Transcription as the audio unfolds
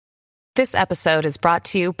This episode is brought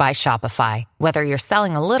to you by Shopify. Whether you're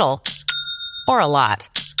selling a little or a lot,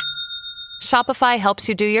 Shopify helps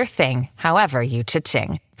you do your thing, however you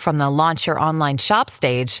cha-ching. From the launch your online shop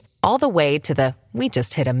stage, all the way to the we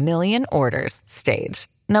just hit 1 million orders stage.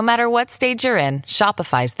 No matter what stage you're in,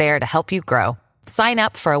 Shopify's there to help you grow. Sign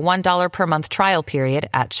up for a $1 per month trial period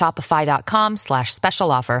at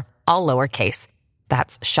shopify.com/special offer, all lowercase.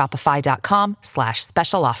 That's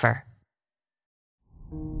shopify.com/special offer.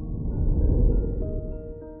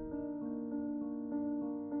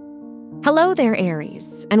 Hello there,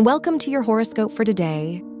 Aries, and welcome to your horoscope for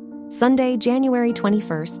today, Sunday, January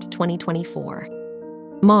 21st, 2024.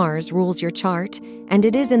 Mars rules your chart, and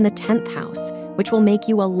it is in the 10th house, which will make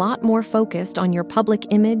you a lot more focused on your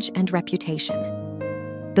public image and reputation.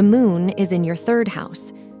 The moon is in your 3rd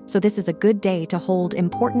house, so this is a good day to hold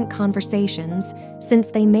important conversations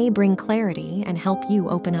since they may bring clarity and help you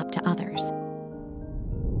open up to others.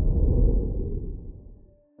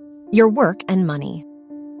 Your work and money.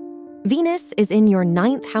 Venus is in your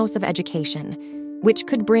 9th house of education, which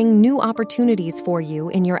could bring new opportunities for you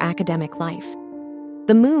in your academic life.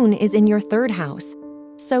 The moon is in your 3rd house,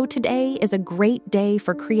 so today is a great day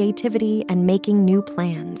for creativity and making new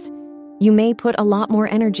plans. You may put a lot more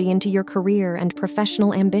energy into your career and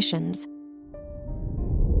professional ambitions.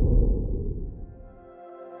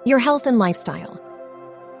 Your health and lifestyle.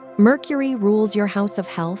 Mercury rules your house of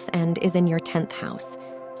health and is in your 10th house.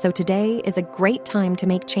 So today is a great time to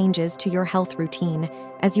make changes to your health routine,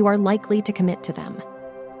 as you are likely to commit to them.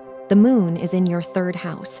 The moon is in your 3rd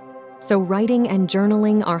house, so writing and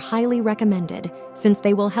journaling are highly recommended since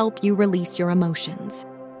they will help you release your emotions.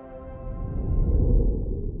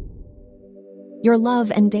 Your love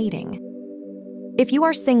and dating. If you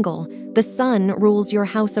are single, the sun rules your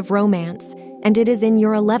house of romance, and it is in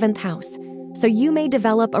your 11th house, so you may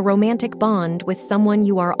develop a romantic bond with someone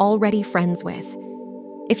you are already friends with.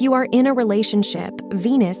 If you are in a relationship,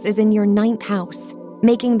 Venus is in your 9th house,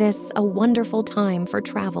 making this a wonderful time for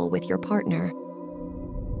travel with your partner.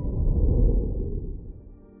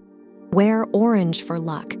 Wear orange for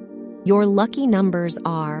luck. Your lucky numbers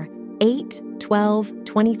are 8, 12,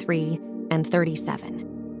 23, and 37.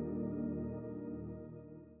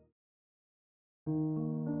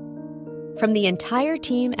 From the entire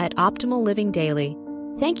team at Optimal Living Daily,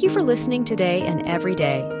 thank you for listening today and every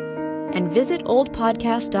day. And visit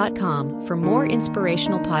oldpodcast.com for more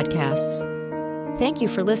inspirational podcasts. Thank you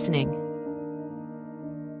for listening.